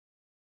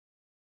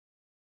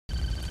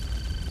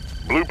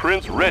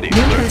Blueprints ready, New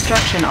sir.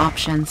 construction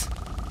options.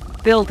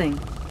 Building.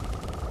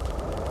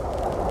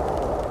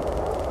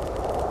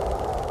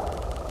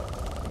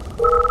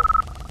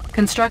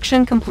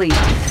 Construction complete.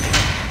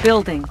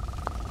 Building.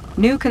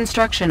 New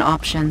construction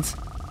options.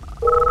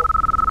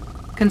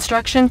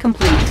 Construction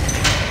complete.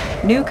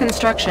 New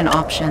construction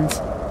options.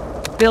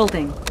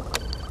 Building.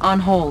 On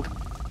hold.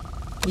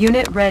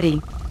 Unit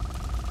ready.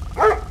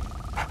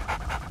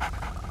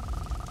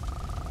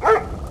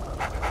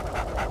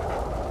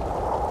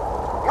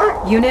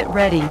 Unit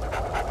ready.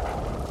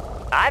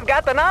 I've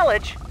got the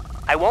knowledge.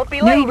 I won't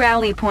be late. New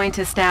rally point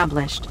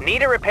established.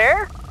 Need a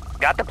repair?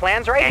 Got the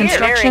plans right here.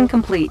 Construction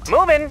complete.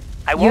 Moving.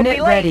 I won't Unit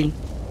be late. ready.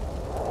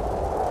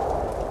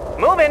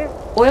 Moving.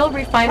 Oil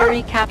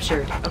refinery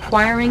captured.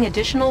 Acquiring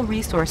additional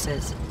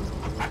resources.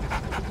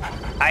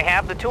 I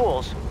have the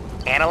tools.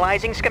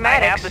 Analyzing schematics. I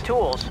have the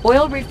tools.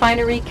 Oil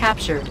refinery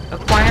captured.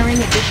 Acquiring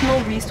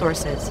additional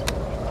resources.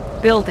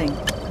 Building.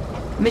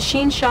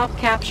 Machine shop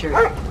captured.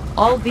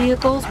 All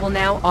vehicles will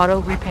now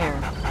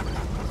auto-repair.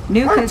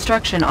 New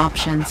construction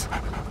options.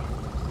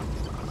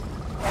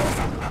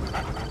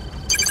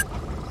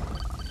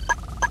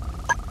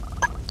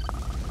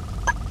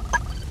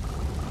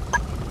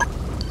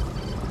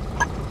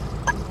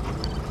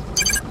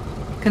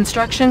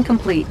 Construction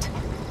complete.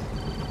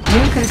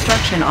 New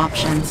construction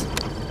options.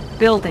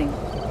 Building.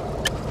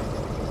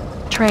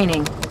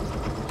 Training.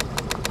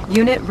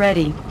 Unit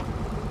ready.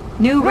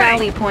 New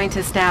rally point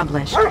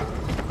established.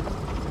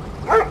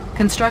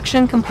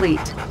 Construction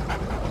complete.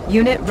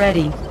 Unit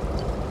ready.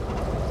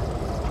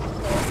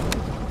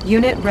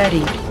 Unit ready.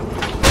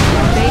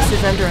 Base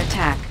is under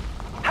attack.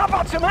 How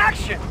about some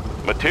action?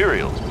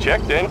 Materials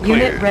checked and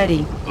cleared. Unit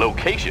ready.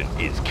 Location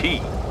is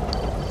key.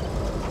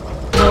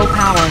 Low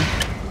power.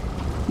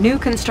 New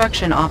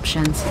construction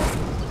options.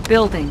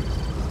 Building.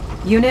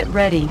 Unit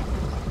ready.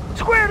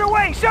 Squared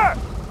away, sir!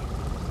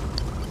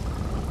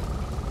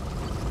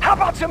 How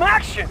about some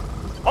action?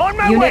 On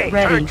my way! Unit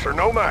ready. Tanks are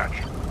no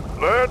match.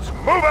 Let's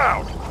move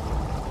out!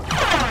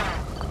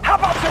 How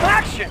about some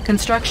action?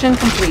 Construction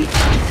complete.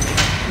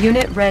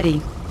 Unit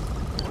ready.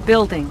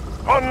 Building.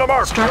 On the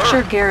mark,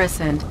 Structure sir.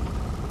 garrisoned.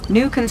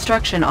 New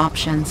construction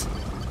options.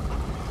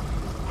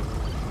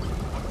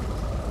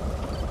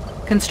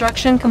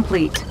 Construction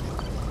complete.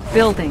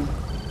 Building.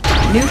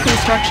 New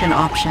construction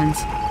options.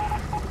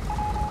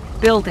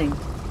 Building.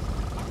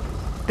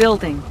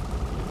 Building.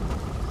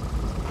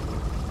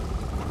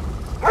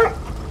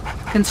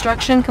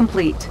 Construction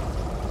complete.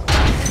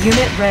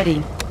 Unit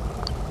ready.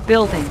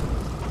 Building.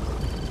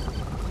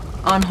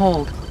 On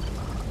hold.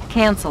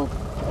 Cancelled.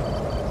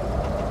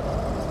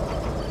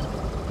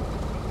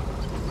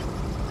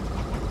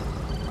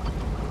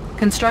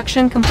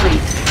 Construction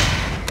complete.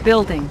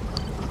 Building.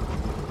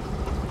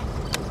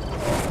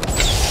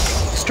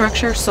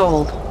 Structure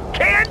sold.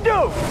 Can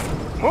do!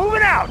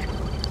 Moving out!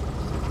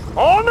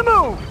 On the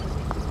move!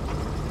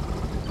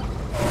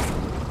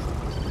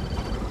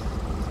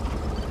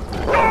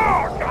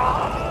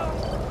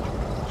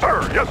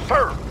 Sir, yes,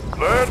 sir.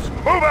 Let's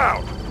move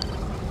out.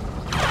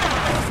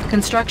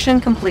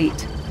 Construction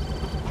complete.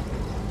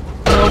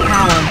 Low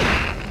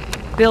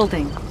power.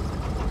 Building.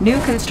 New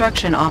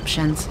construction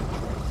options.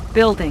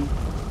 Building.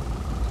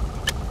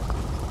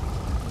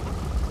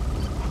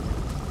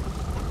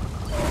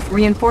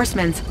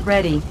 Reinforcements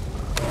ready.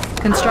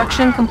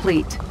 Construction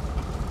complete.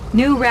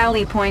 New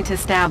rally point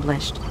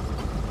established.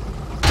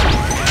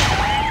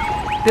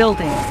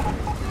 Building.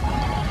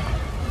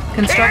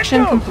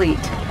 Construction complete.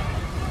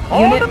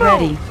 Unit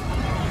ready.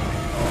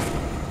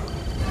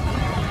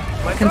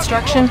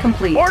 Construction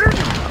complete. Order!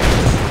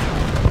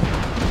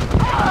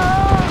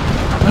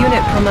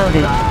 Unit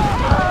promoted.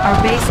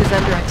 Our base is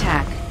under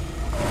attack.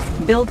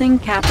 Building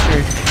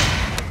captured.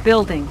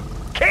 Building.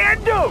 Can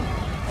do!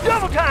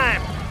 Double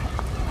time!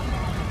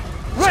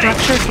 Ready.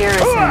 Structure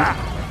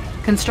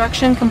garrisoned.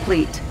 Construction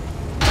complete.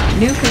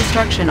 New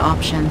construction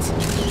options.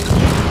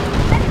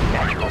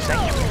 Natural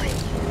sanctuary.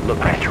 Look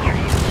natural.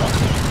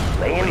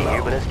 Laying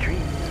low. But trees.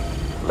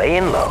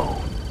 Laying low.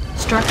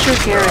 Structure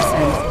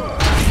garrisoned.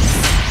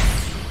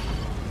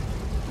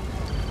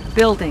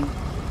 Building.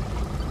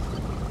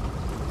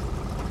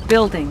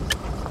 Building.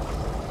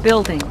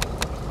 Building.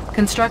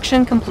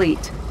 Construction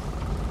complete.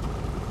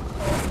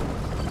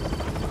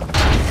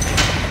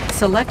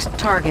 Select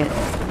target.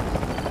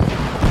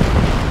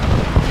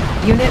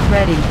 Unit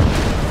ready.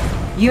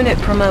 Unit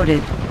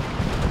promoted.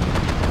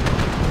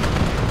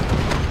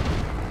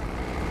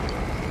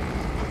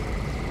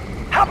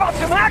 How about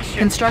some action?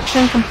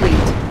 Construction complete.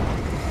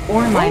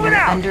 Ore miner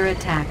out. under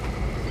attack.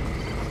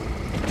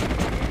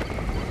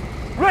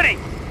 Ready!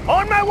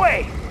 On my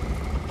way!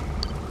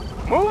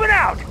 Moving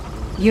out!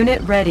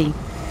 Unit ready.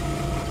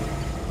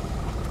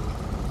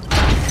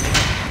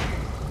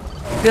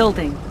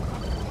 Building.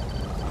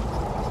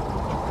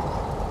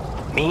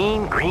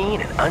 Mean,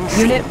 green, and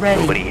unseen. Unit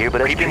ready. Nobody here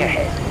but us. Creeping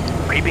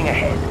ahead. Creeping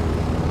ahead.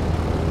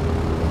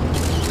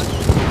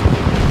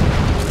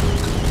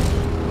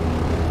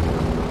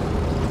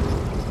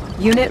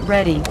 Unit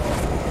ready.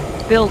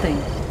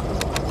 Building.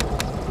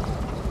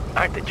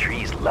 Aren't the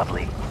trees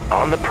lovely?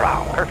 On the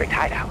prowl. Perfect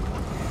hideout.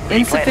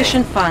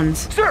 Insufficient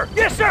funds. Sir!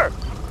 Yes, sir!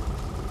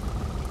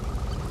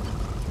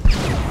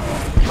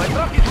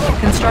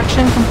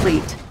 Construction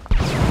complete.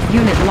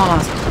 Unit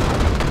lost.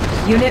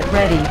 Unit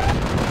ready.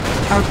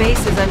 Our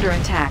base is under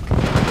attack.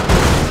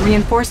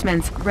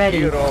 Reinforcements ready.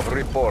 Year of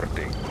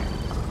reporting.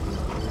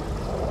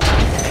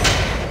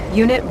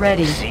 Unit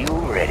ready. Seal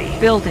ready.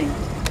 Building.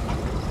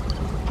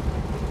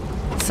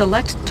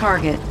 Select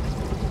target.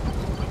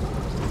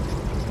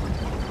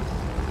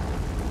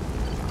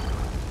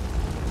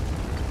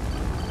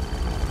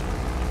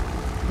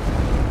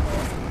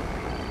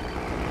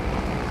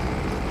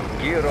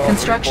 Year of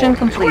Construction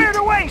reporting. complete. Squared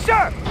away,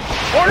 sir!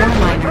 Ore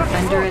miner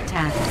under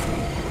attack.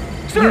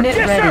 Sir, Unit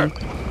yes, ready.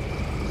 sir!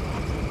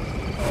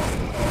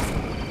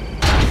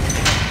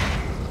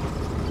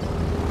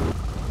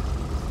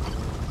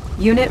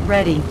 Unit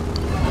ready.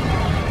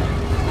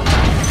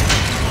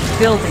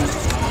 Building.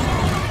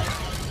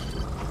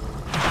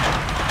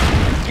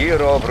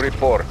 Year of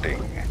reporting.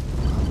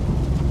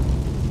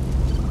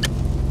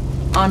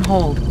 On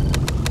hold.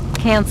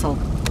 Cancel.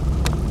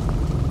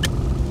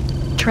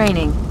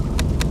 Training.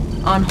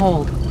 On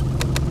hold.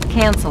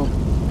 Cancel.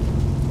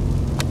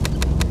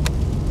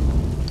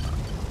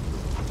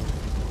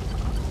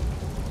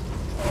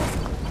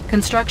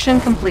 Construction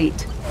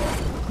complete.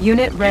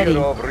 Unit ready.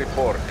 Year of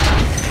reporting.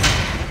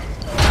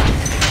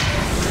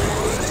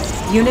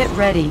 Unit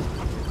ready.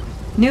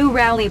 New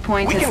rally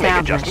point We can make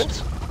established.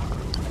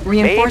 adjustments.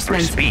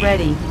 Reinforcements Made for speed.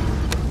 ready.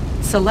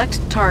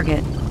 Select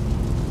target.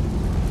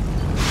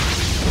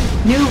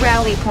 New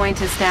rally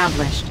point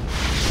established.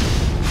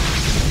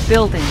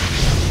 Building.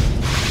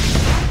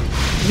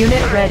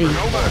 Unit ready.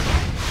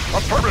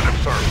 Affirmative,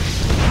 sir.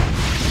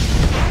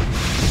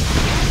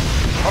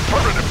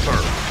 Affirmative,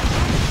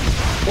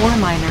 sir. Ore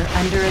miner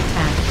under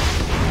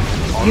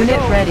attack. Unit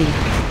ready.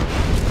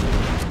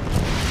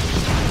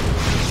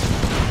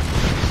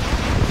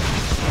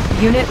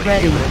 Unit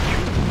ready.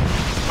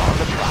 On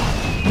the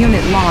prowl.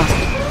 Unit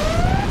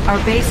lost.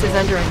 Our base is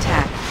under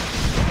attack.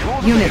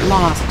 Unit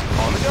lost.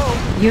 On the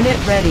go. Unit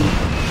ready.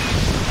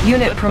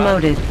 Unit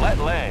promoted. Flat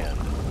land.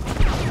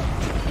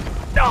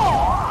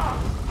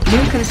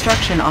 New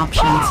construction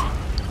options.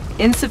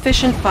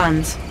 Insufficient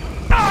funds.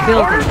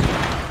 Building.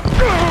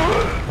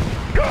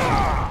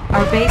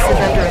 Our base is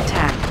under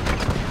attack.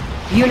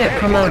 Unit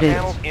promoted.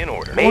 Panels in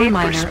order. Ore Made for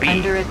miner speed.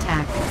 under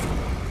attack.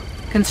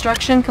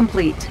 Construction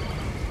complete.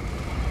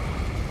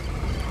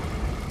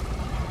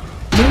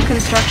 New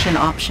construction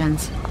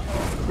options.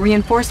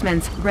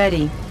 Reinforcements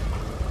ready.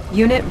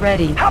 Unit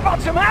ready. How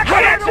about some action?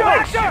 Get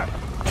to it, sir!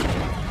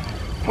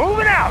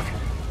 Moving out!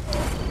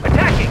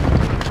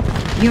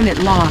 Attacking! Unit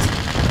lost.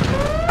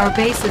 Our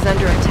base is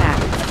under attack.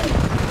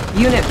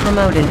 Unit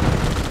promoted.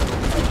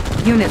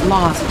 Unit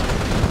lost.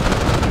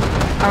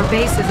 Our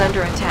base is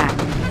under attack.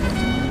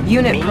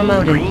 Unit Mean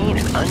promoted. green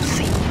and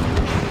unseen.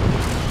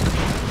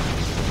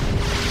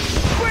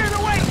 Squared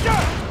away,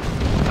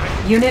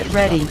 sir! Unit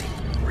ready.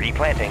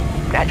 Replanting.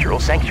 Natural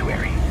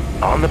sanctuary.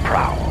 On the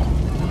prowl.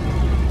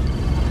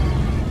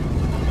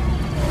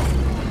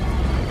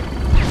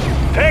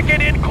 Take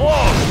it in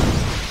close.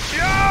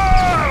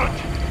 Shoot!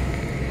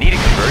 Need a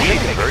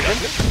conversion?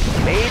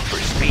 Made for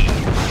speed.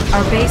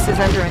 Our base is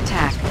under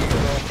attack.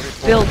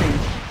 Building.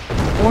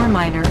 Ore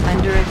miner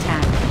under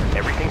attack.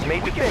 Everything's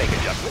made to make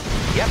adjustments.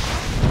 Yep.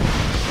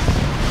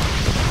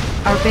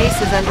 Our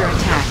base is under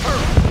attack.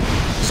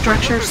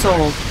 Structure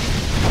sold.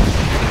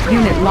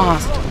 Unit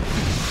lost.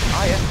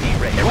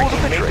 ISP ready.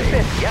 Everything's made to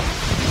fit. Yep.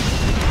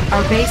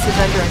 Our base is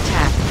under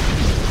attack.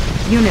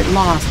 Unit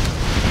lost.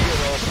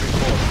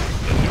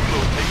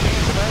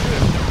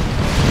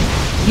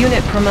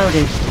 Unit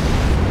promoted.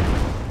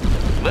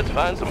 Let's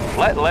find some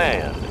flat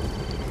land.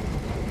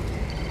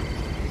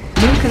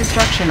 New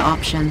construction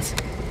options.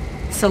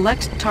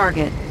 Select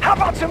target. How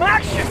about some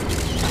action?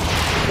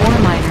 Ore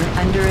miner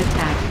under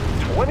attack.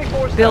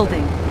 24/7.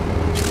 Building.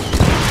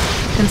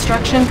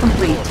 Construction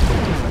complete.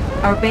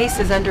 Our base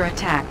is under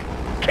attack.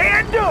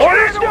 Can do!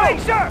 Orders away,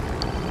 sir!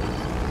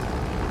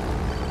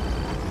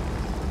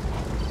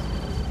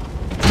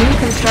 New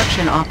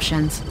construction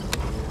options.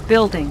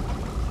 Building.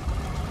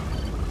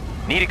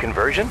 Need a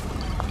conversion?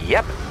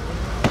 Yep.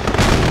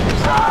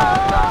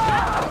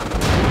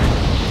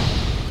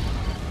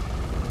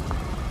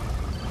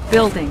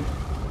 Building.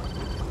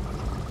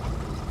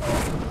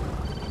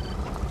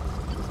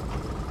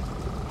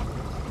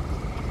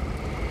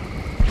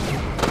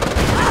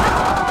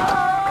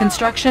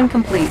 Construction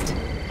complete.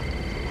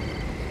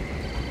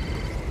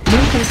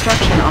 New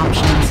construction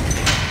options.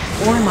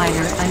 Ore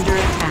miner under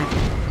attack.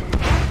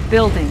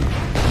 Building.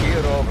 Year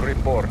of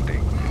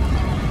reporting.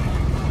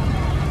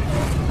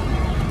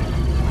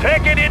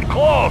 Take it in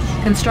close!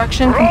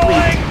 Construction Rolling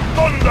complete.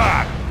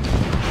 thunder!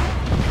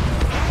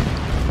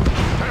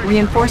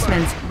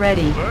 Reinforcements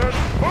ready. Let's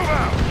move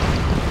out!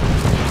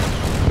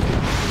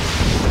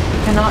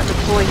 Cannot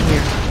deploy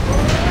here.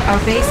 Our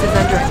base is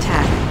under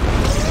attack.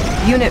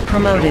 Unit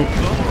promoted.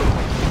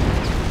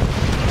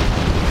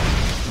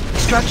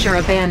 Structure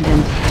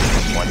abandoned.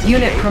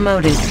 Unit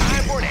promoted.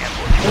 Time for an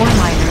ambush. Ore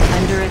miner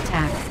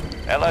attack.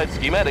 Allied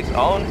schematics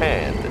on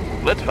hand.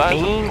 Let's find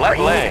some flat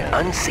land.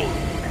 Unseen.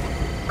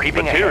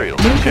 Creeping Material.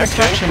 New checked and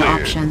construction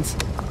cleared. options.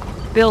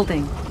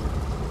 Building.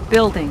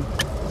 Building.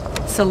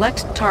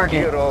 Select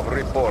target. Gear of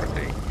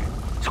reporting.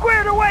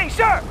 Squared away,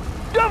 sir!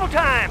 Double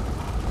time!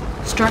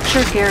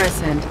 Structure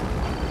garrisoned.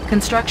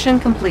 Construction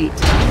complete.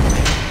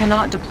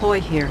 Cannot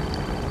deploy here.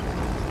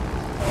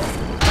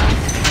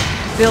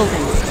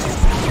 Building.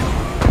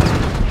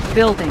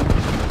 Building.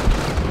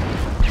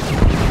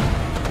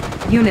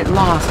 Unit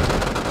lost.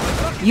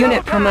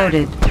 Unit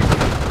promoted.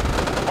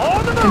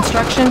 On the move!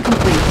 Construction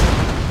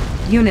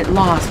complete. Unit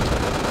lost.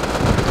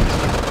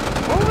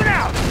 Moving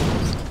out!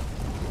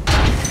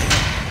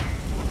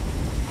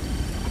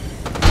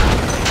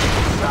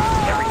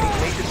 Everything's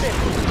made to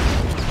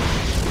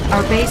fit.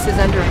 Our base is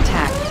under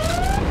attack.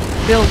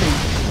 Building.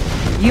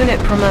 Unit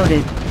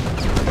promoted.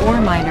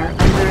 Ore miner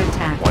under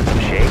attack. Want some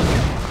shade?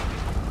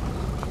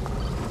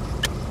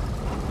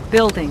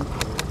 Building.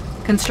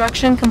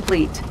 Construction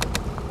complete.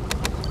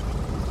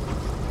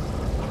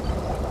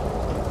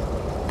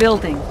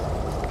 Building.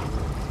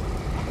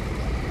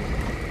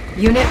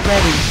 Unit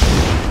ready.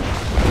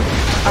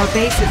 Our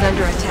base is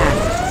under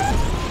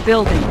attack.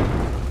 Building.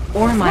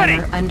 Ore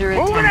miner Ready. under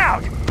Moving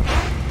attack. out!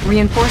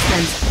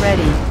 Reinforcements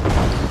ready.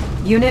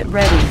 Unit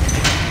ready.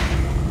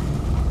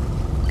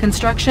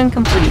 Construction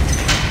complete.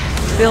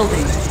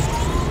 Building.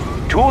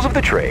 Tools of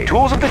the trade.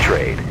 Tools of the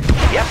trade.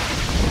 Yep.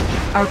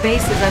 Our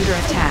base is under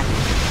attack.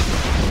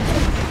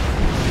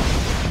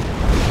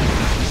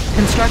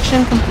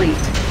 Construction complete.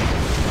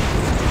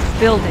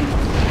 Building.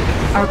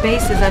 Our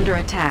base is under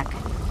attack.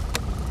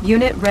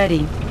 Unit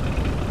ready.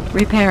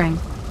 Repairing.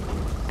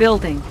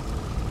 Building.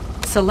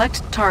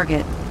 Select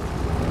target.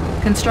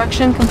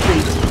 Construction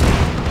complete.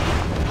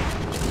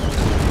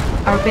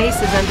 Our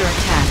base is under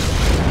attack.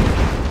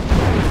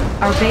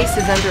 Our base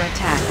is under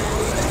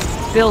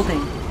attack.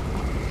 Building.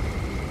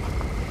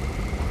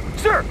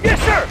 Sir! Yes,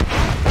 sir!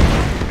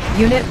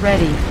 Unit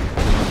ready.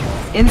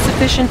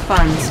 Insufficient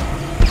funds.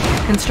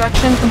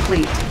 Construction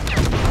complete.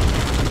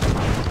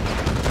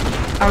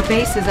 Our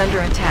base is under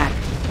attack.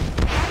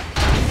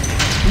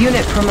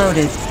 Unit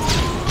promoted.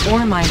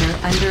 Ore miner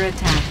under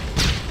attack.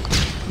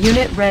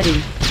 Unit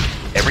ready.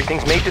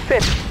 Everything's made to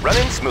fit.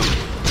 Running smooth.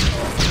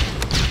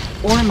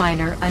 Ore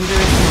miner under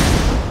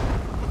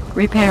attack.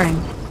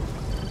 Repairing.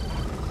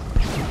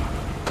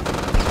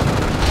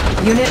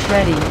 Unit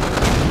ready.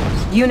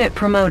 Unit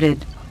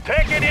promoted.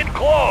 Take it in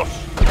close.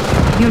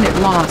 Unit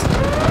lost.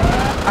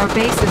 Our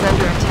base is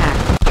under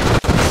attack.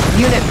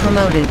 Unit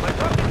promoted.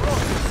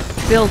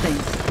 Building.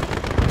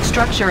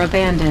 Structure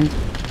abandoned.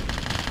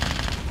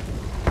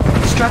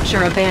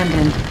 Structure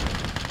abandoned.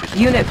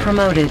 Unit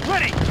promoted.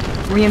 Ready!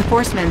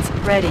 Reinforcements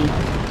ready.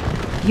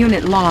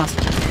 Unit lost.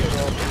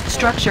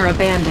 Structure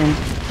abandoned.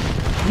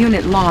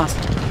 Unit lost.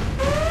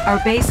 Our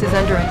base is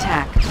under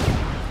attack.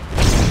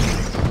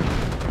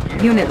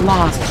 Unit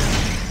lost.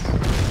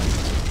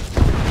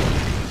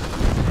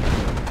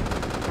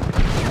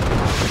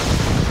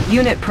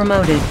 Unit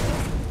promoted.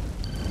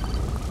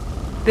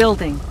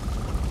 Building.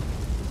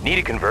 Need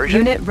a conversion?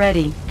 Unit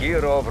ready.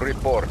 Gear of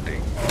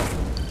reporting.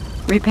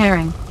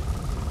 Repairing.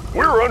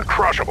 We're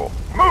uncrushable.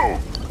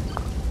 Move!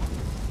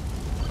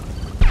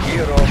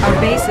 Gear of Our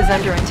base is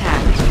under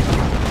attack.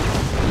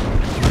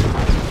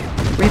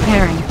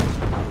 Repairing.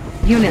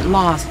 Unit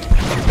lost.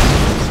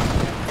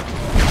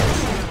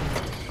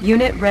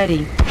 Unit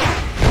ready.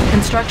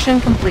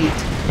 Construction complete.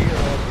 Gear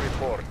of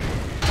reporting.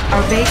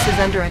 Our base is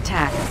under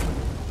attack.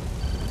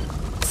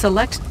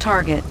 Select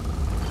target.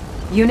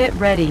 Unit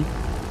ready.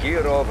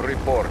 Gear of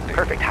reporting.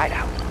 Perfect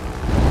hideout.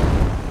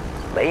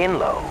 Laying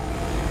low.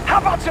 How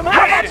about some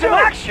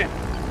action?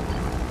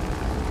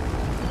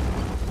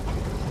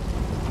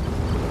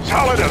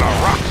 Solid as a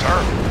rock,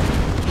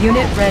 sir.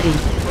 Unit ready.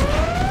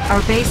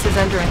 Our base is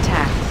under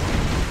attack.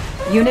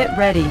 Unit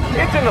ready.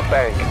 It's in the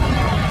bank.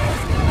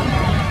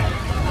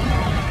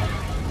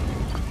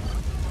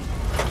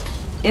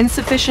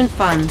 Insufficient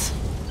funds.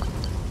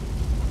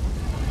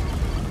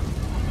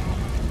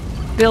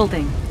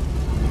 Building.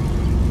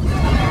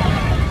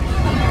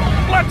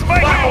 Let's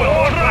make it!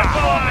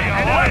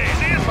 Let's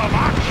see some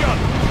action!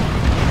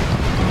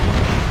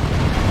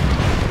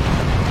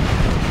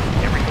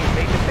 Everything's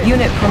made to fit.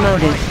 Unit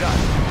promoted.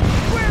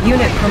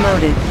 Unit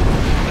promoted.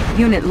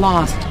 Unit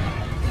lost.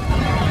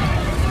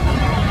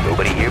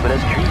 Nobody here but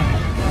us trees.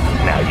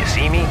 Now you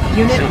see me?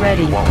 Unit soon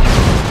ready. you won't.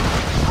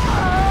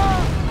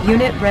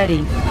 Unit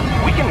ready.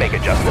 We can make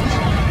adjustments.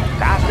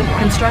 Fast and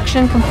light.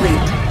 Construction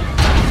complete.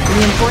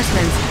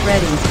 Reinforcements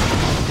ready.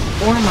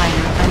 Ore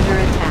miner under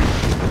attack.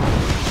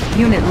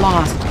 Unit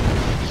lost.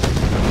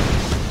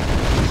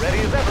 Ready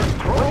as ever.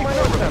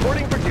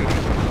 Reporting for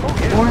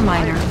duty. Ore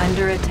miner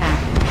under attack.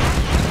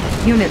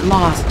 Unit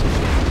lost.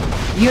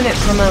 Unit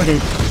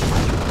promoted.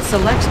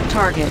 Select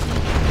target.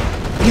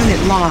 Unit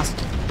lost.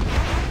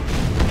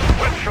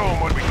 Let's show them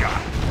what we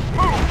got.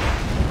 Move!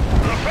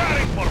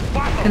 Preparing for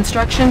battle!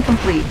 Construction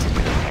complete.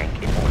 Tank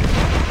in order.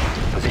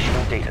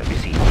 Positional data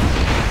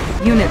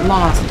received. Unit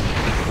lost.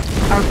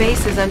 Our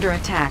base is under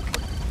attack.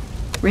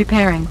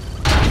 Repairing.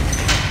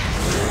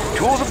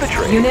 tools of the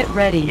trade. Unit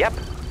ready. Yep.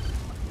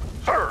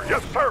 Sir,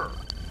 yes, sir.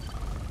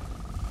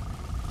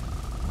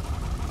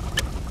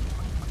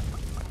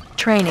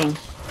 Training.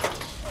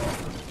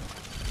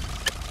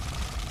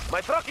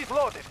 My truck is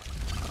loaded.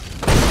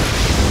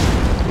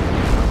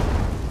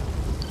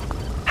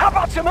 How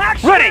about some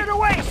action? Ready. Right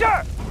away,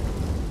 sir!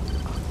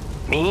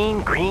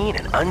 Mean, green,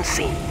 and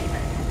unseen.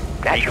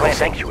 Natural Replanting.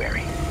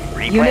 sanctuary.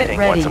 Unit Replanting.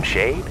 Want ready. some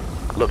shade?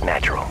 Look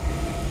natural.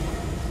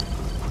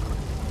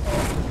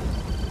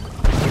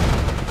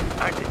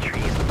 Aren't the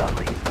trees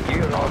lovely?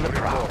 Gear on the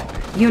prowl.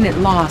 Unit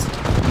lost.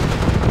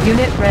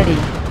 Unit ready.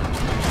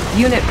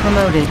 Unit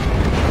promoted.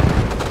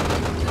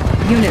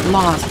 Unit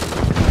lost.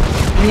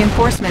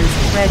 Reinforcements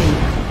ready.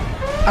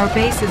 Our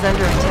base is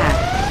under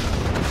attack.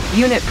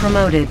 Unit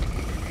promoted.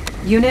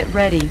 Unit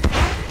ready.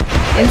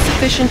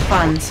 Insufficient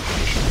funds.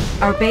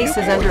 Our base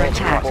is under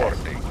attack.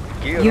 Reporting.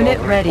 Gear Unit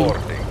on ready.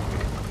 reporting.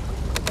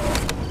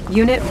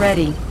 Unit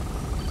ready.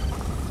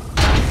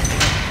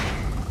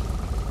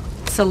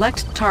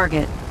 Select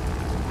target.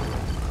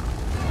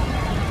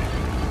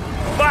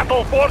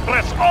 Battle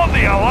fortress on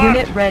the alert.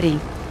 Unit ready.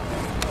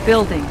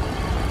 Building.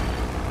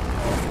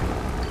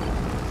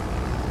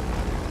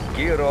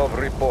 Gear of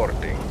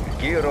reporting.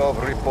 Gear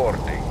of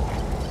reporting.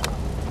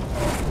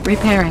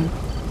 Repairing.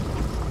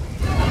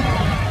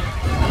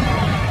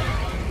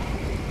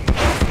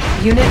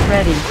 Unit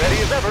ready. Ready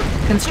as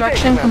ever.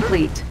 Construction Commander.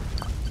 complete.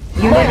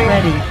 Unit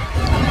ready.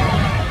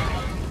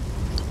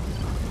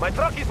 My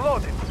truck is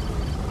loaded.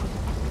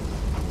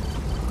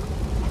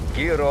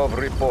 Gear of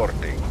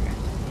reporting.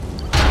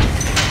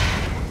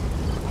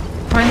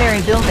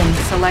 Primary building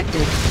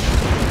selected.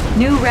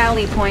 New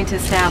rally point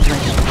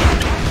established.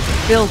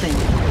 Building.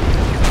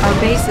 Our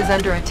base is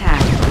under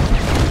attack.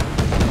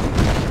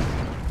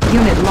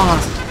 Unit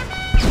lost.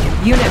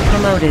 Unit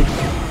promoted.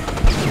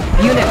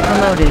 Unit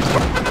promoted.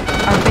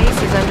 Our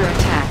base is under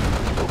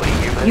attack. Nobody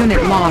here but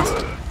Unit me.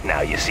 lost.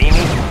 Now you see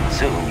me,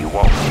 soon you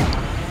won't.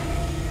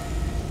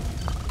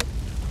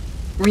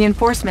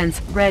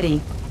 Reinforcements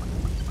ready.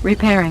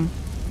 Repairing.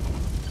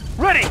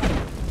 Ready!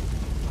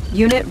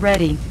 Unit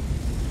ready.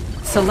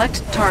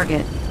 Select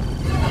target.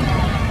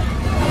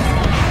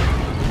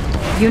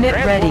 Unit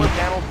ready. Transport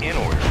panels in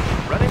order.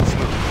 Running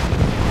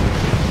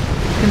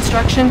smooth.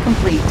 Construction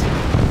complete.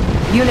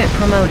 Unit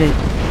promoted.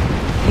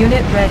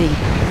 Unit ready.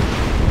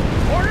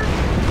 Order!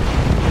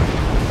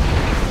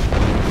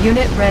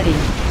 Unit ready.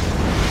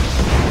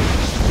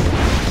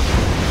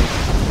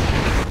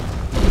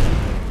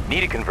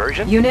 Need a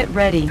conversion? Unit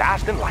ready.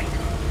 Fast and light.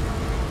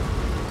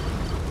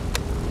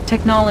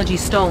 Technology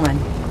stolen.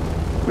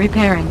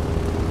 Repairing.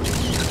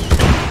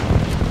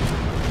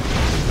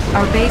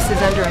 Our base is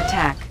under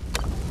attack.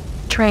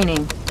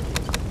 Training.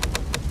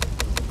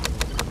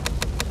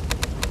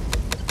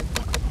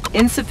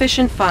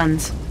 Insufficient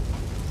funds.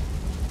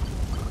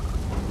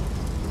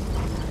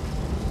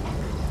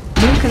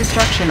 New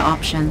construction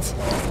options.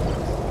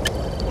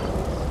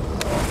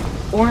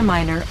 Ore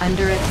miner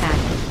under attack.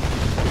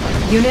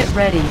 Unit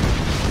ready.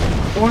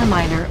 Ore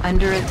miner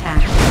under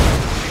attack.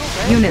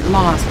 Unit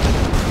lost.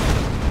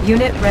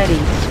 Unit ready.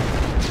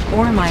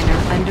 Ore miner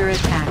under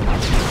attack.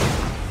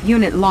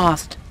 Unit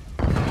lost.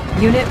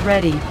 Unit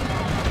ready.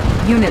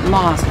 Unit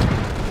lost.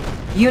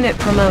 Unit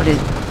promoted.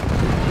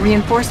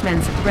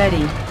 Reinforcements ready.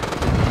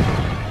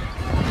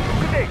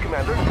 Good day,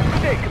 Commander.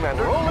 Good day,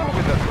 Commander. Rolling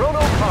with the Chrono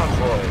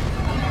Convoy.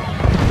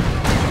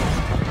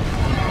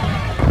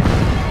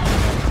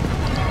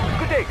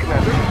 Good day,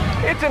 Commander.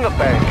 It's in the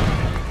bank.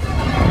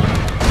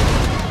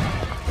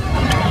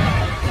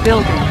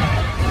 Building.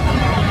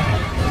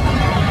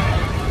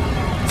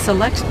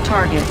 Select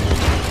target.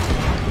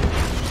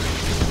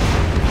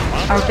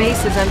 Our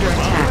base is under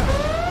attack.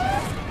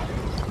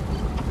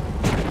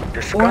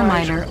 Ore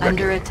miner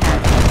under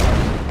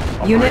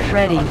attack. Unit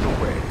ready.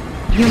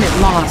 Unit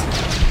lost.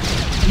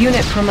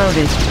 Unit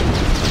promoted.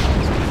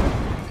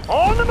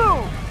 On the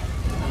move!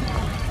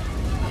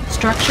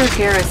 Structure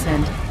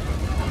garrisoned.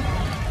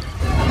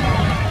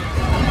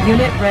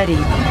 Unit ready.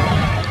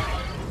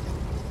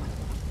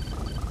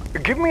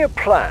 Give me a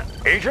plan,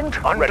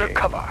 Agent.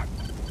 Undercover.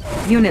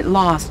 Unit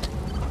lost.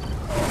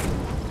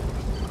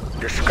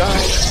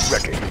 Disguise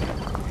ready.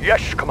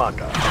 Yes,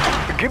 Commander.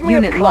 Give me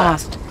Unit a plan.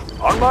 lost.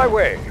 On my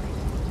way.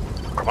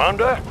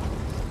 Commander,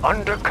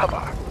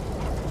 undercover.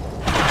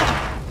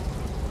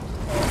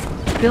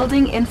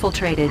 Building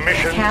infiltrated.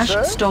 Mission, Cache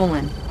sir?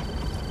 stolen.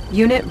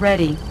 Unit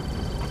ready.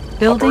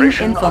 Building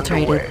Operation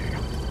infiltrated. underway.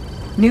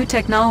 New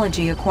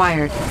technology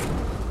acquired.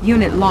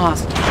 Unit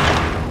lost.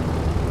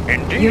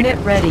 Indeed. Unit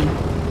ready.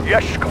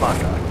 Yes,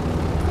 Commander.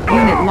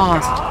 Unit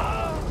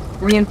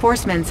lost.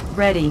 Reinforcements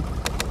ready.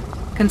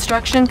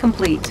 Construction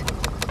complete.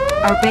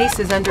 Our base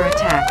is under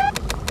attack.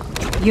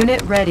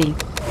 Unit ready.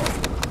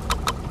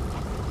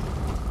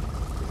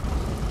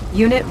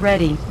 Unit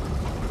ready.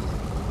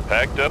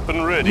 Packed up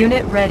and ready.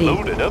 Unit ready.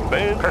 Loaded up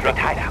and Perfect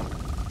trucking.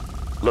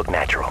 hideout. Look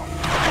natural.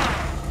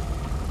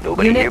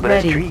 Nobody Unit here but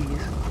ready. us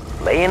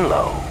trees. Laying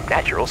low.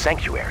 Natural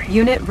sanctuary.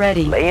 Unit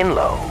ready. Laying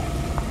low.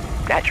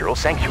 Natural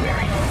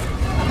sanctuary.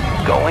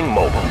 Going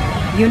mobile.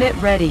 Unit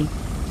ready.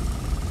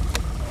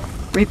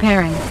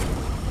 Repairing.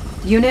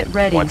 Unit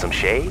ready. Want some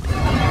shade?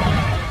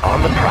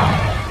 On the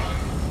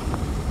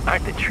prowl.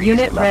 Aren't the trees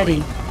Unit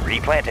lovely? ready.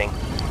 Replanting.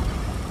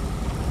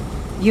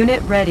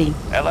 Unit ready.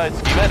 Allied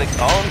schematics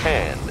on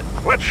hand.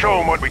 Let's show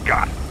them what we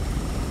got.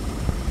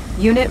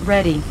 Unit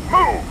ready.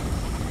 Move!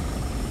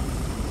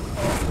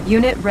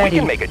 Unit We ready.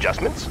 can make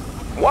adjustments.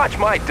 Watch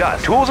my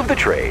dust. Tools of the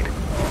trade.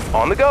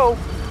 On the go.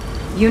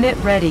 Unit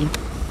ready.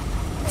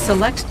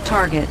 Select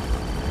target.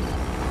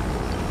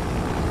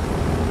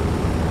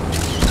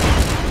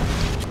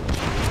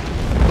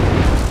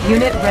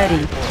 Unit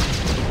ready.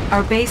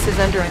 Our base is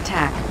under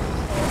attack.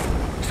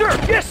 Sir!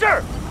 Yes,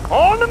 sir!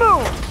 On the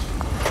move!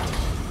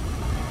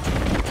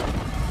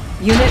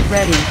 Unit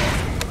ready.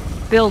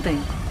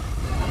 Building.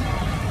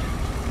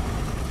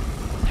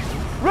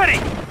 Ready!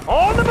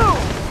 On the move!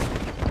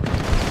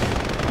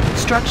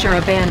 Structure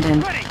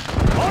abandoned. Ready!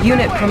 On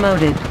Unit my way.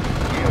 promoted.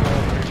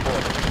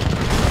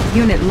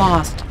 Unit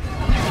lost.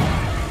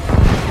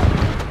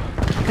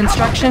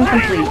 Construction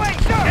complete.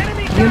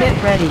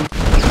 Unit ready.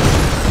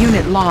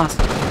 Unit lost.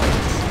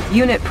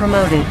 Unit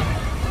promoted.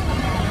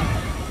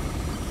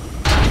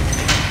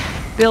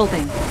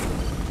 Building.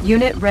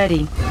 Unit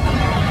ready.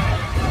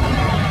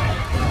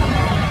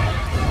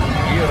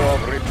 Gear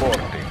of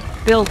reporting.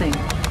 Building.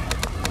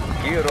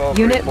 Gear of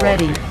Unit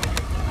reporting. ready.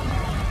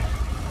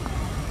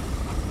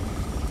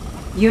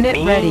 Unit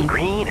Mean, ready.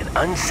 green, and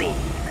unseen.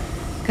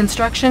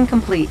 Construction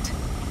complete.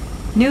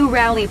 New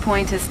rally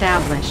point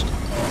established.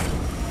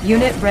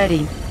 Unit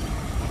ready.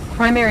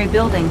 Primary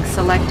building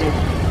selected.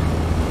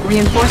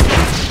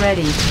 Reinforcements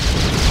ready.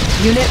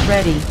 Unit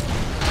ready.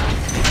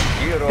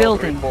 Gear of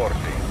Building. reporting.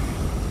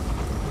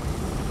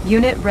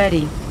 Unit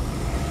ready.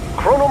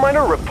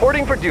 Chronominer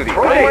reporting for duty.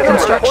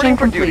 Construction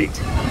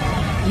complete.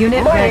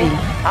 Unit ready.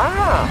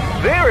 Ah,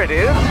 there it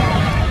is.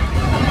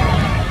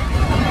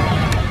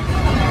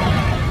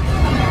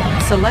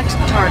 Select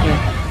target.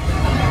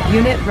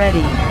 Unit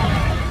ready.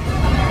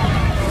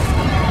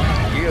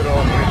 Gear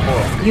of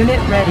reporting. Unit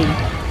ready.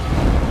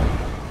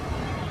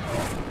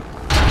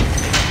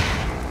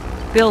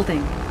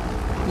 Building.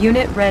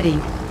 Unit ready.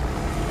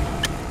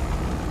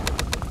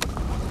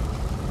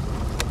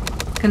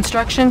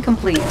 Construction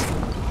complete.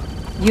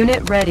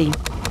 Unit ready.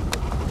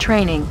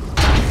 Training.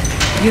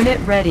 Unit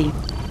ready.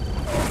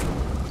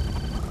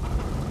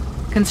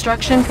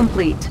 Construction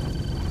complete.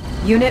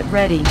 Unit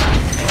ready.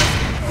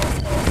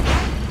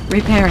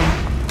 Repairing.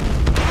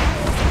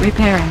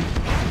 Repairing.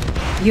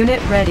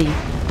 Unit ready.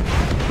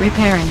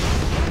 Repairing.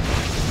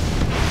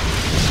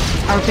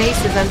 Our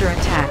base is under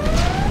attack.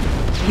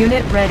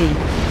 Unit ready.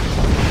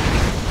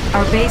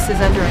 Our base is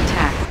under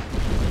attack.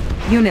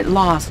 Unit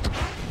lost.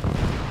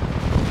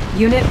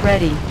 Unit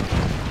ready.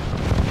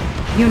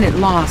 Unit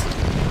lost.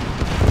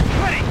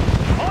 Ready!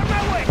 On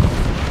my way!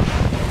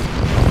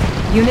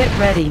 Unit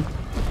ready.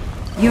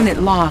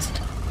 Unit lost.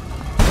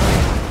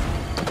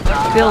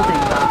 Building.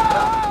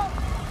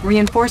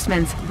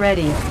 Reinforcements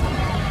ready.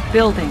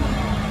 Building.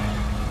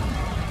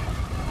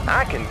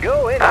 I can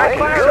go in. I can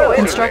go in.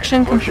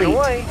 Construction Push it complete.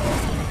 away.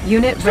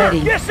 Unit ready.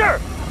 Yes, sir!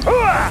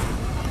 Hooah!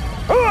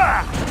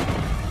 Hooah!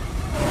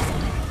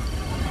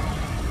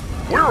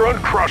 We're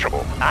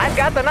uncrushable. I've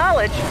got the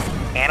knowledge.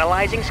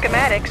 Analyzing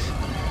schematics.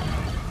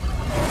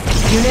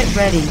 Unit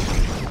ready.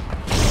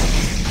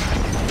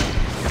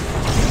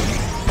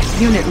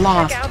 Unit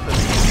lost. Check out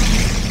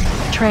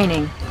the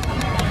Training.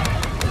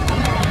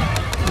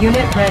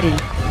 Unit ready.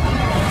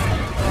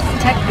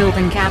 Tech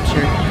building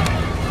captured.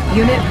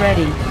 Unit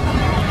ready.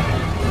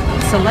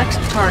 Select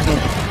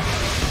target.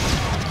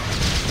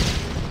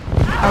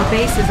 Our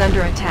base is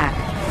under attack.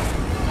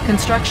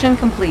 Construction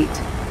complete.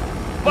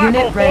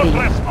 Unit ready.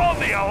 Fortress on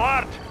the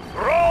alert.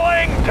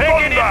 Rolling.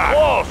 Taking it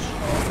close.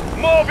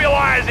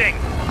 Mobilizing.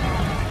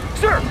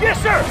 Sir!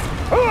 Yes, sir!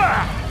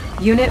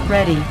 Hooah! Unit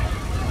ready.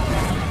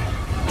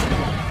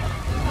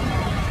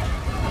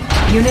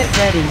 Unit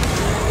ready.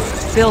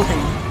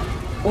 Building.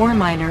 Ore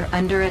miner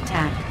under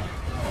attack.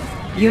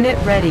 Unit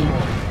ready.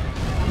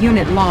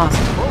 Unit lost.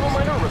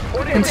 Chronominer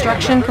reporting.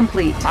 Construction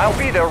complete. I'll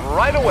be there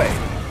right away.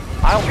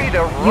 I'll be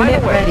there right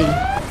Unit away.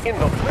 ready. In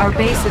the flick Our of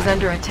base an is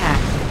under attack.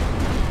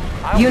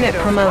 eye. I'll be Unit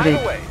there promoted.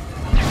 Right away.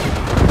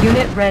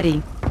 Unit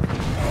ready.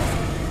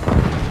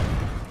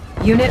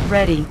 Unit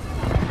ready.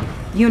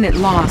 Unit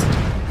lost.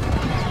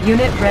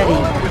 Unit ready.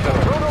 Rolling with the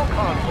chrono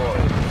convoy.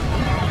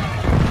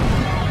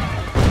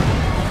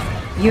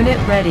 Unit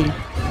ready.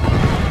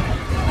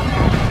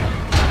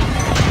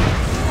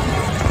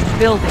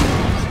 Building.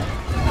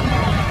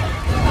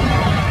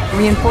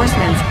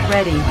 Reinforcements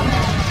ready.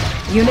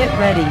 Unit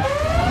ready.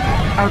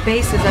 Our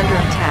base is under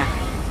attack.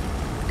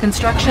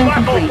 Construction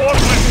Battle complete.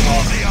 fortress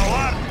on the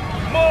alert.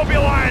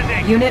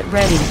 Mobilizing. Unit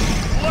ready.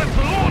 Let's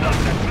load up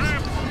the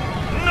troops.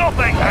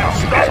 Nothing can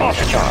stop us.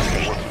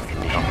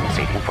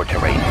 Compensating for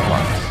terrain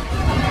flux.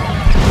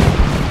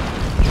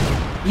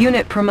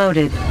 Unit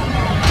promoted.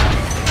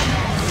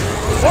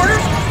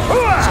 Orders!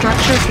 Hooah!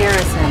 Structure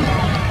garrison.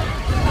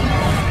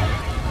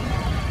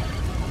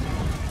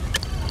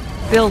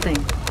 Building.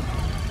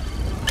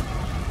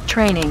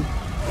 Training.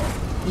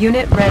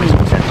 Unit ready.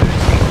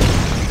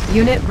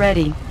 Unit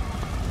ready.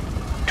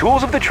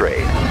 Tools of the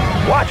trade.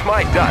 Watch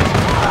my dust.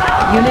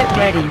 Unit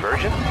ready.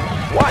 Conversion.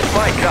 Watch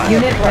my dust.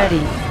 Unit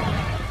ready.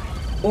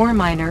 Ore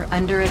miner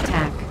under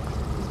attack.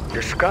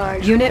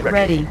 Disguise Unit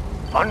ready.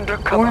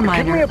 Undercover. Ore Give me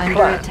miner a under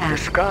plan. attack.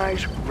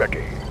 Disguise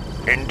ready.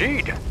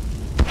 Indeed.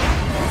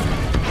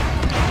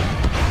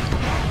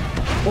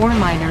 Ore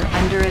miner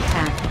under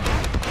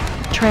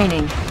attack.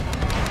 Training.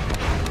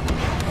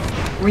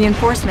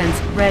 Reinforcements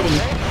ready.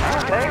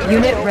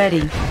 Unit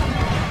ready.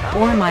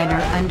 Ore miner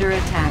under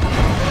attack.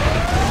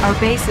 Our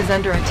base is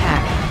under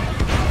attack.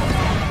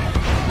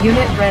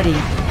 Unit ready.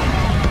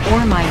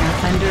 Ore miner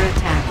under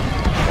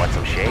attack. Want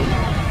some shade?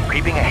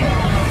 Creeping ahead.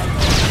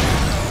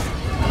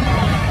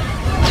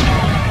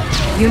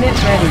 Unit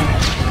ready.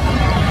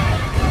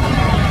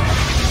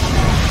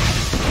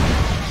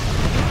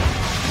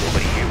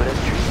 Nobody here but us,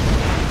 Drew.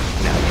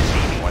 Now you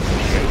see me. Want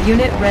some shade?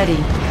 Unit ready.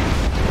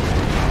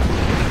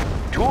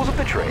 Tools of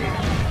the trade.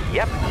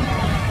 Yep.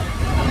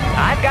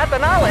 I've got the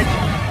knowledge.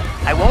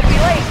 I won't be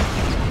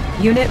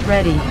late. Unit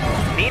ready.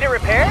 Need a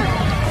repair?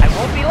 I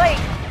won't be late.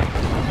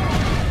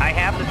 I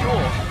have the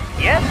tools.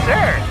 Yes,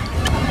 sir.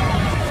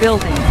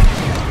 Building.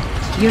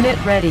 Unit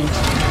ready.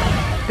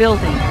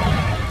 Building.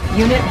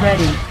 Unit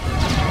ready.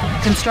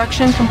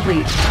 Construction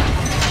complete.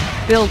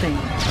 Building.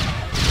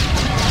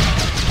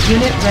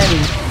 Unit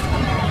ready.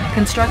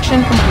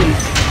 Construction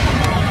complete.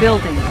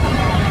 Building.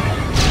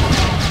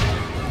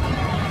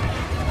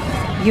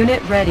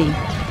 Unit ready.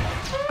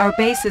 Our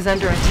base is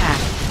under attack.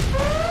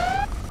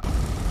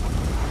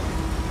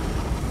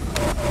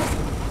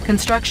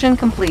 Construction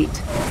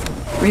complete.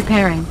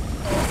 Repairing.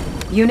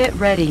 Unit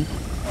ready.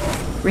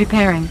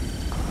 Repairing.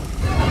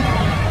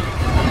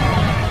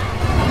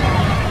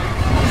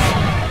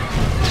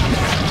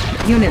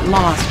 Unit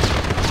lost.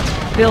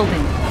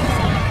 Building.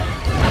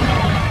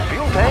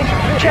 Fuel tanks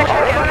are Check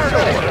filled.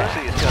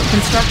 it.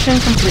 Construction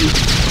complete.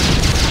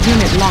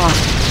 Unit lost.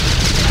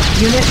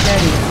 Unit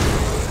ready.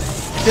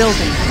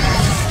 Building.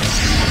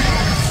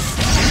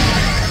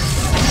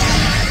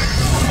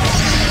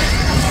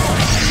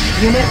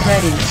 Unit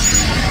ready.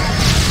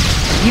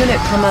 Unit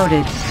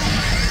promoted.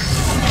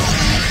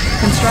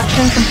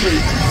 Construction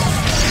complete.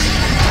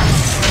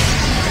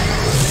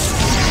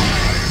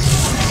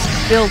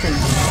 Building.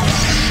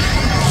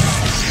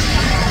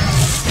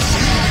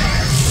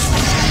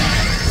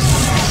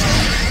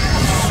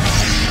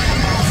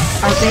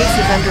 Our base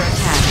is under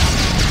attack.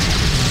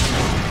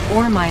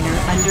 Ore miner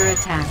under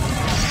attack.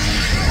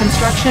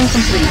 Construction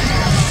complete.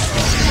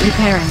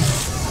 Repairing.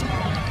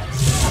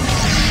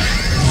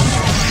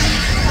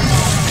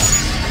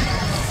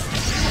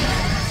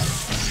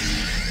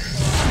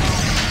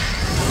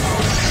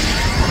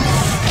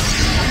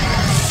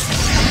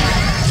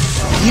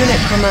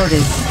 Unit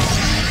promoted.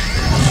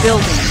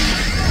 Building.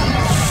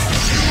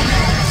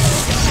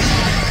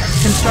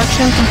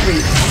 Construction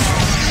complete.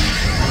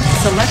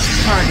 Select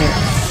target.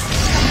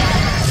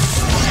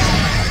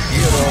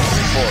 Hero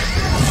report.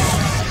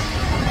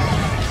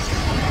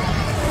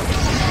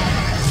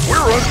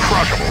 We're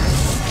uncrushable.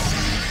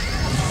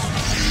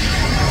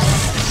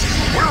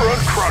 We're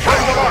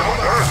uncrushable.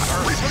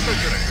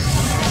 Repositioning.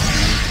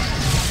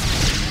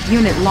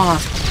 Unit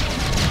lost.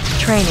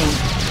 Training.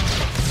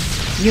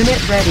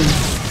 Unit ready.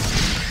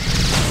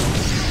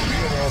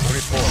 Hero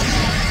report.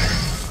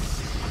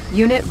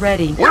 Unit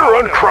ready.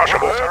 We're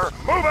uncrushable, sir.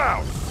 Move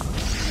out.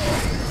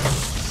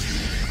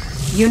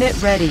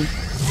 Unit ready.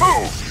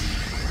 Move.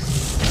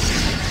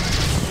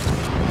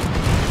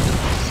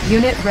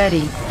 Unit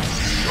ready.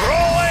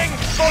 Rolling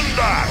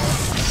thunder.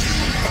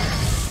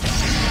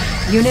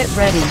 Unit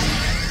ready.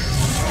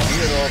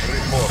 Hero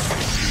report.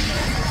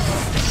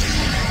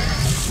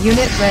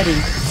 Unit ready.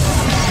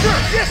 Sir,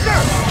 yes, sir.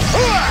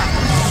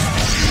 Hooah!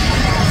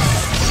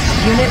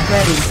 Unit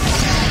ready.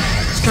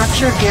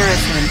 Structure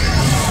garrison.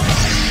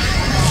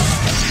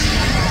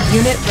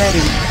 Unit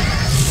ready.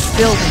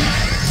 Building.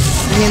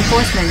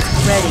 Reinforcements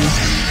ready.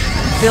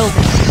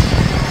 Building.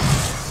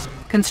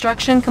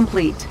 Construction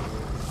complete.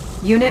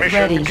 Unit Mission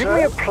ready. Give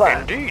me a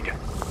plan. Indeed.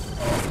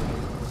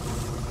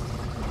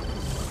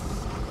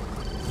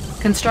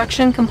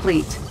 Construction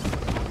complete.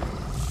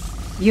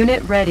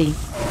 Unit ready.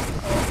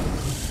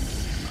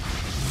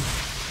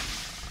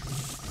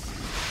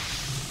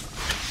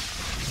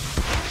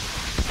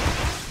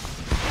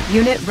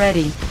 Unit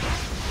ready.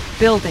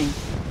 Building.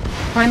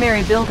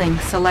 Primary building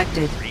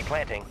selected.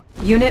 Replanting.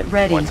 Unit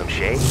ready. Want some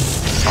shade?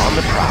 On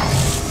the prowl.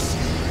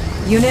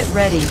 Unit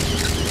ready.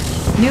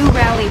 New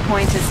rally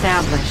point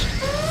established.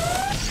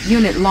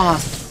 Unit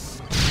lost.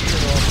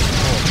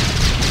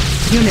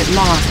 Unit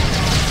lost.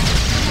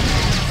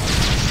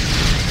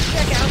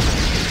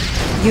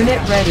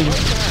 Unit ready.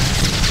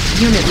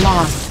 Unit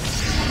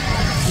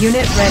lost.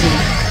 Unit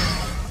ready.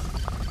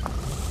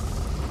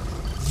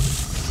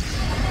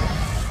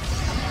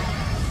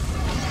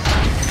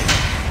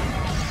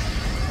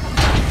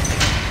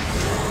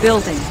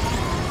 Building.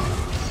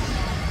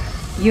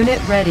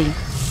 Unit ready.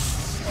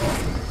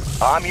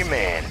 I'm your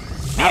man.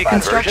 Need a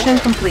Construction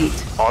complete.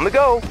 On the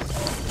go.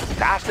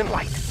 Fast and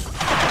light.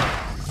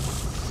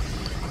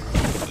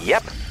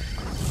 Yep.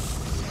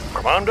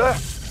 Commander,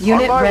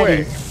 Unit on my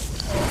ready. way.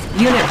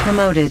 Unit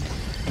promoted.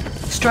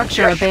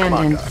 Structure Yes,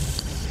 abandoned.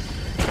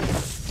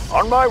 Commander.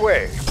 On my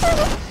way.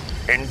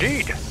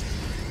 Indeed.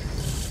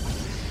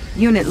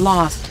 Unit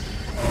lost.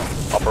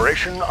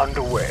 Operation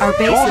underway. Our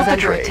base Tools is of the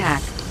under trade.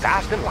 attack.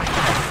 Fast and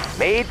light.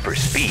 Made for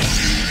speed.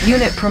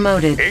 Unit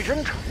promoted.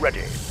 Agent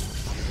ready.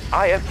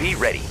 IFB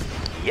ready.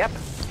 Yep.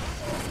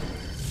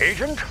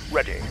 Agent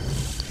ready.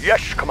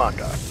 Yes,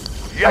 Commander.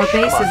 Yes, Our base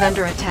Commander. is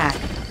under attack.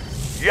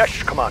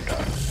 Yes, Commander.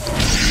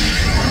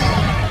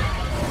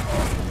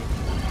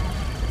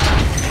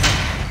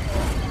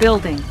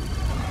 Building.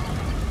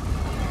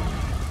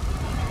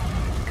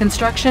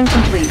 Construction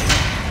complete.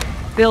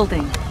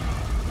 Building.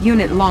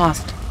 Unit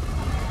lost.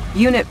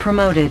 Unit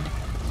promoted.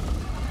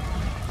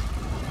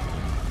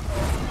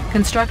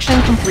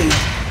 Construction complete.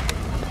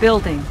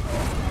 Building.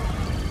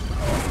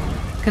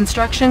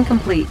 Construction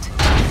complete.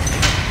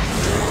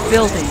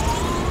 Building.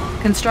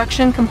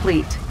 Construction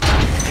complete.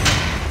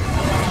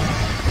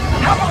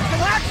 How about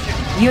some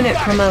action? Unit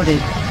promoted.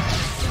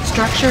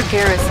 Structure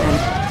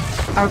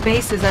garrisoned. Our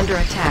base is under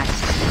attack.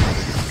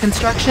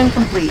 Construction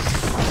complete.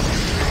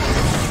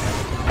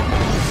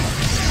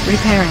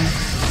 Repairing.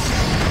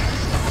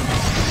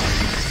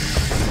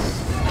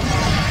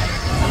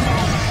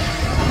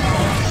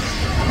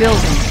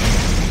 Building.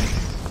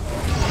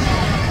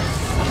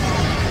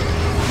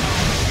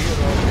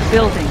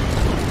 Building.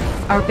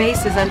 Our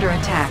base is under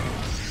attack.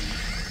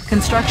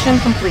 Construction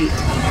complete.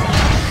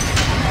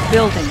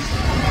 Building.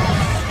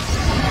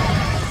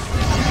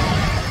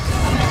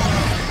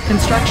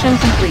 Construction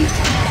complete.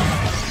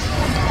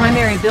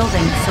 Primary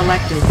building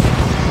selected.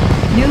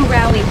 New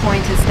rally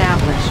point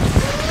established.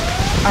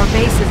 Our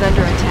base is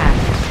under attack.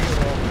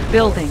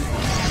 Building.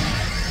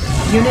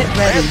 Unit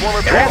ready.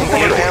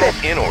 Transformer panel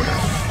in order.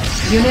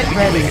 Unit We can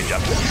ready. make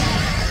adjustments.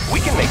 We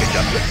can make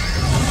adjustments.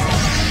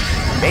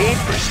 Made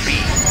for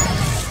speed.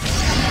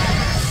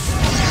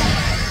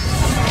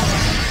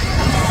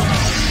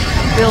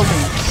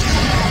 Building.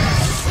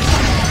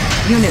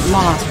 Unit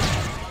lost.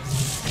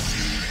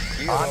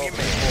 On your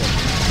man.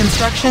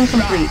 Construction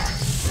complete.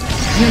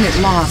 Unit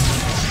lost.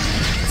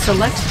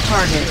 Select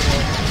target.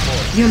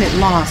 Unit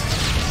lost.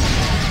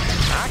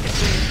 I can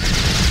see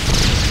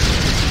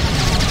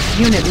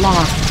it. Unit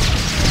lost.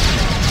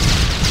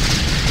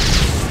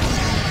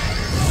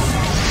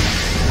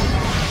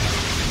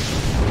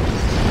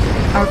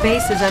 Our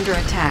base is under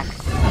attack.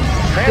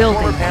 Transformer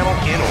Building. panel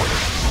in order.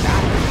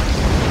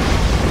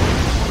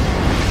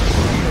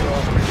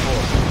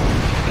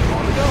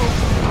 On the go.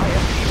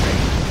 IFB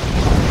ready.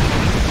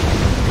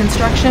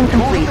 Construction Tools of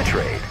complete. the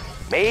trade.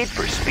 Made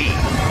for speed.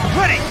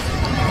 Ready!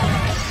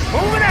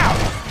 Moving out!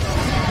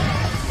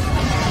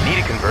 Need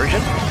a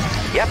conversion?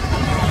 Yep.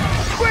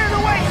 Squared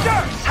away,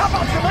 sir! How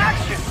about some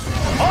action?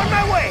 On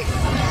my way!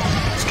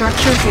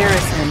 Structure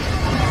garrisoned.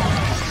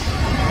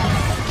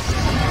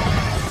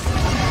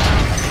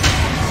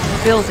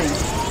 Building.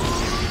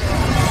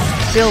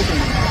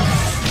 Building.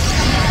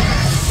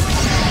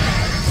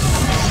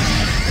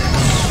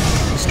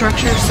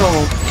 Structure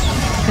sold.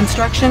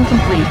 Construction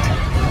complete.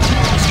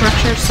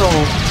 Structure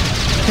sold.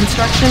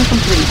 Construction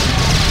complete.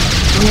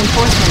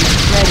 Reinforcements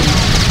ready.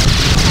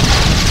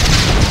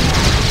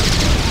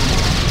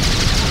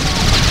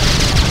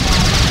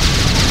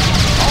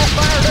 All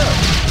fired up.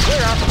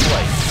 Clear out the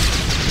place.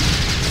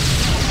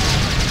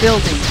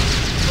 Building.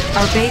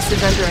 Our base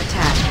is under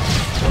attack.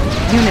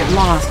 Unit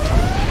lost.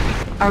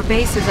 Our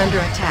base is under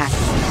attack.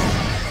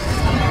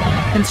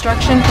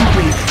 Construction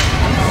complete.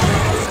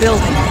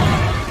 Building.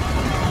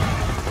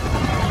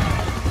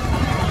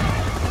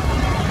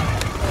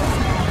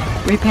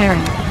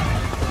 Repairing.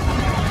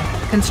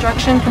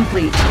 Construction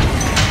complete.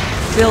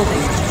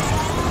 Building.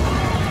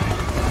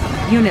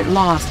 Unit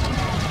lost.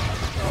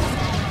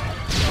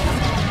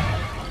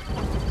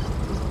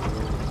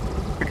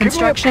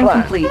 Construction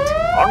plan. complete.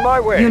 On my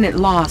way. Unit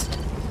lost.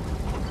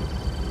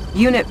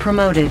 Unit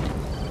promoted.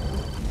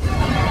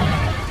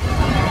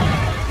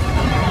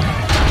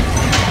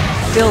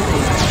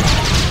 Building.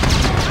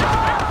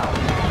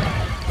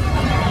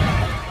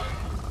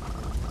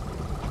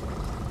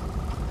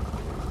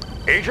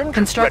 Agent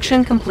Construction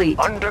ready. complete.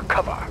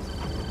 Undercover.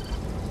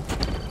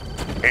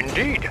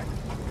 Indeed.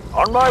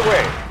 On my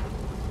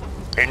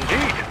way.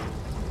 Indeed.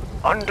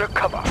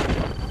 Undercover.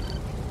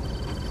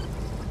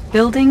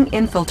 Building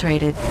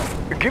infiltrated.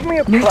 Give me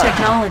a New plan.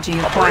 technology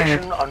acquired.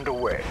 Operation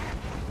underway.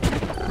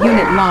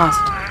 Unit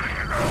lost.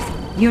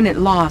 Unit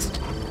lost.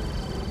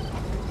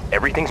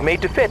 Everything's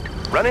made to fit.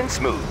 Running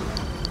smooth.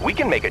 We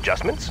can make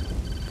adjustments.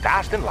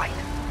 Fast and light.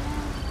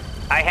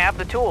 I have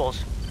the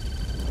tools.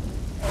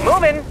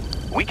 Moving!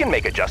 We can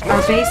make Our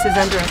adjustments. base is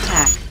under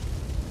attack.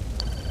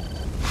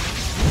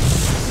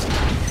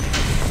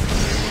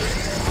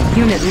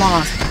 Unit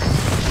lost.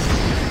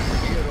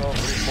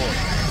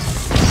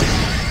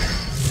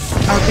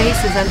 Our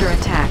base is under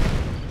attack.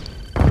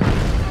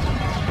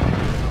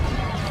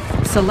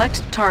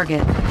 Select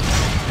target.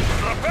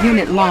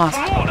 Unit lost.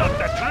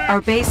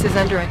 Our base is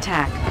under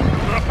attack.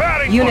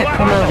 Unit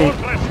promoted.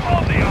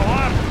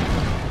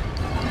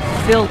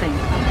 Building.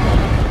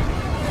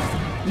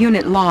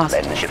 Unit lost.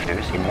 Land the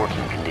shifters in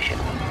working condition.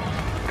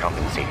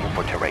 Compensating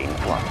for terrain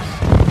flux.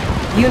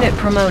 Unit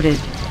promoted.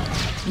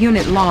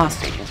 Unit lost.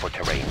 Compensating for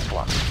terrain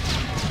flux.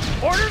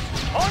 Orders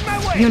on my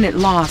way. Unit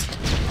lost.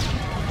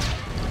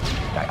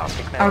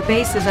 Dioptic Our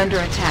base is under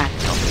attack.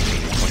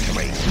 compensating for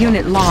terrain flux.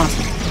 Unit lost.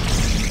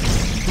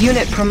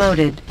 Unit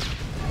promoted.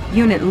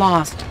 Unit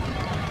lost.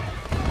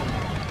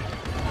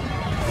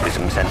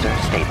 Prism sensor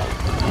stable.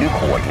 New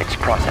coordinates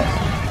processed.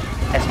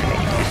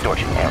 Estimating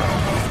distortion error.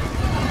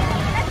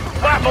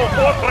 Battle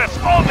Fortress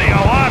on the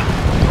alert!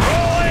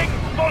 Rolling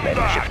Land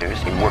thunder!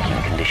 shifters in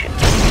working condition.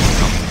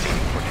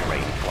 Compensating for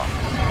terrain flux.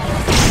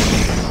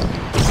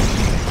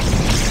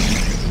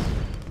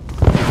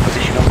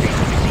 Positional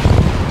data received.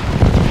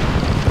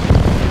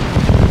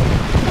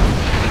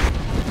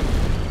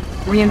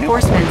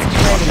 Reinforcements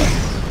ready.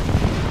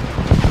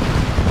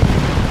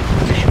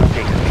 Positional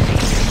data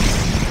received.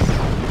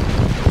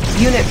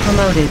 Unit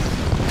promoted.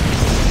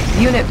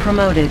 Unit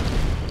promoted.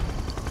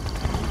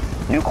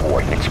 New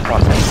coordinates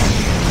processed.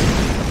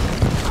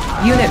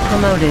 Unit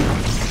promoted.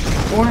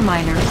 Ore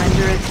miner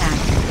under attack.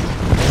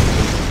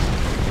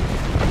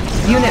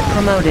 Unit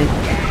promoted.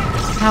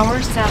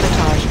 Power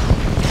sabotage.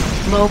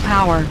 Low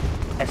power.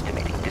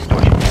 Estimating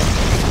distortion error.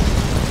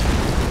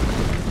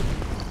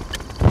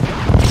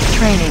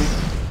 Training.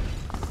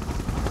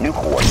 New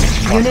coordinates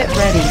processed. Unit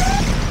ready.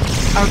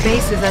 Our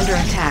base is under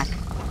attack.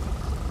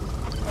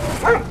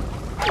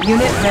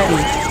 Unit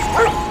ready.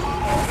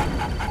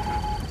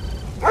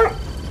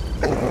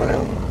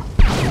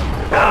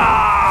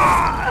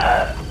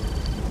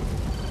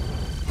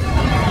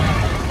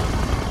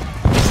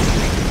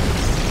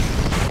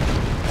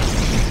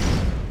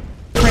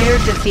 Player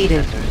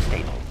defeated. Sensor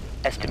stable.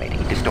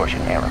 Estimating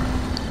distortion error.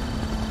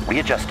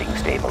 Readjusting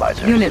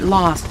stabilizers. Unit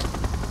lost.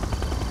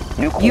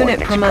 New Unit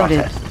coordinates promoted.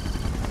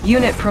 processed.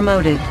 Unit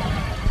promoted.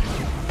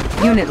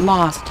 Unit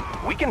lost.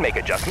 We can make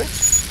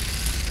adjustments.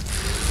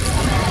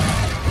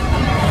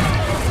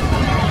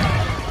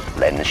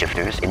 Lens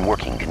shifters in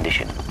working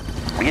condition.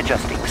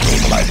 Readjusting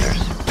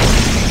stabilizers.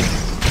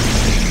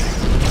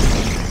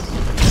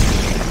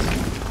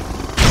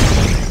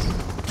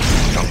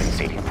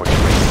 Compensating for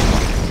terrain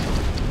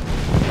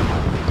flux.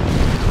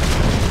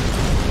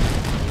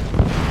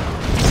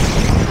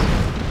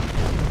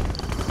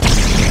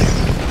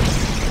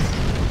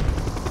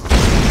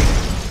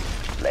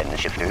 Lens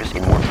shifters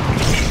in working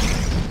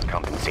condition.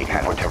 Compensating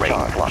for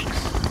terrain flux.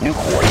 New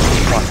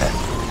coordinates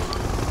processed.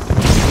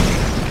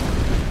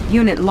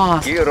 Unit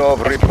lost. Gear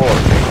of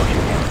reporting.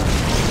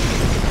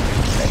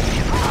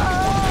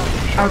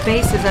 Our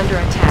base is under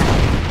attack.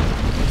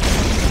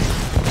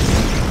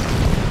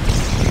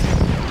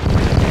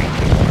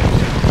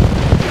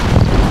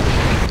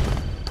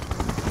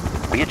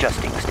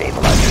 Readjusting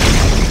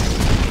stabilizers.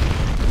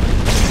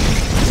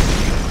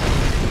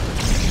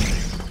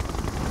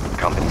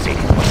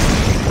 Compensating for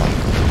terrain flux.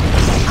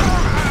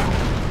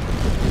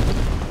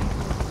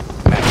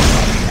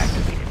 Maximum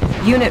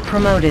activated. Unit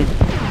promoted.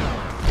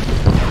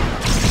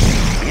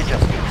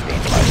 Readjusting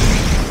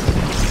stabilizers.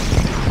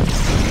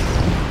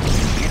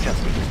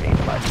 Readjusting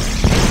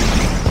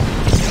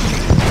stabilizers.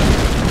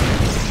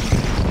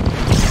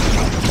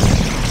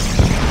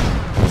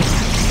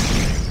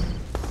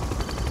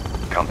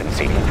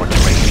 Compensating for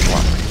terrain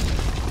flux.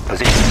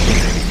 Position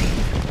data received.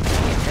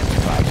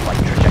 Intensified flight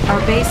trajectory.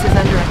 Our base is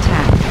under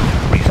attack.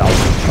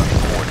 Resolving target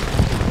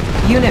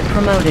coordinates. Unit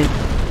promoted.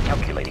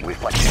 Calculating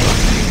reflection.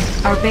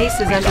 Our base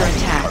is under Resolving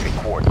attack. target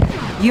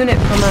coordinates. Unit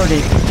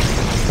promoted.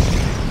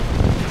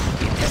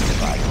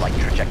 Intensified flight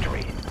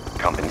trajectory.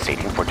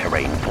 Compensating for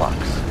terrain flux.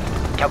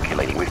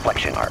 Calculating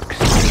reflection arcs.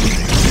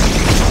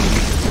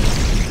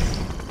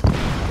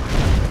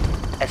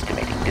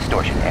 Estimating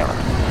distortion error.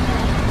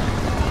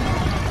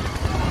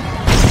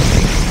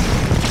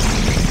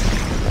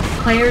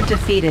 Player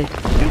defeated.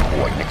 New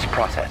coordinates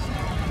processed.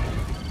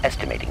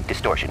 Estimating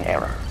distortion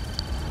error.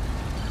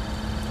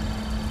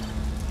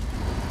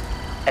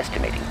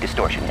 Estimating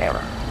distortion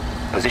error.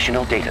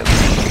 Positional data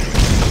received.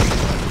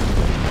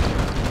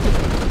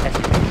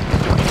 Estimating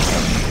distortion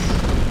error.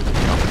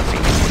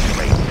 Compensating for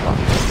terrain flux.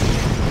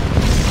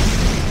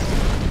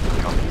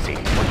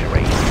 Compensating for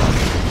terrain flux.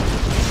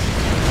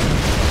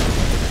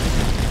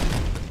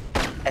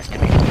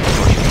 Estimating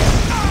distortion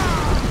error.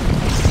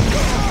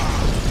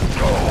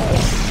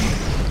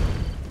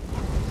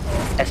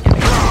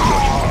 Estimating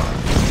distortion error.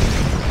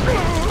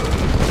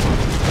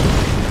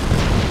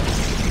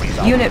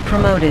 Unit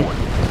promoted.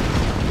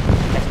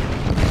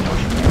 Estimating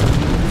distortion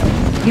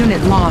error.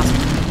 Unit lost.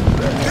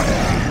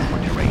 For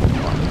terrain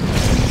flux.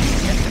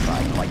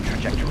 Intensified flight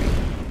trajectory.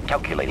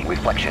 Calculating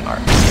reflection arc.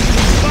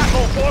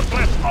 Battle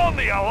Fortress on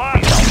the alert!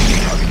 Resolving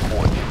target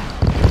coordinates.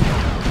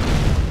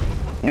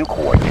 New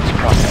coordinates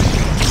processed.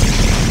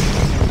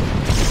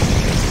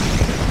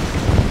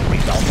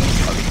 Resolving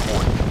target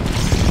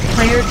coordinates.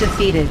 Player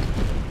defeated.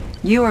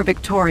 You are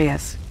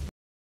victorious.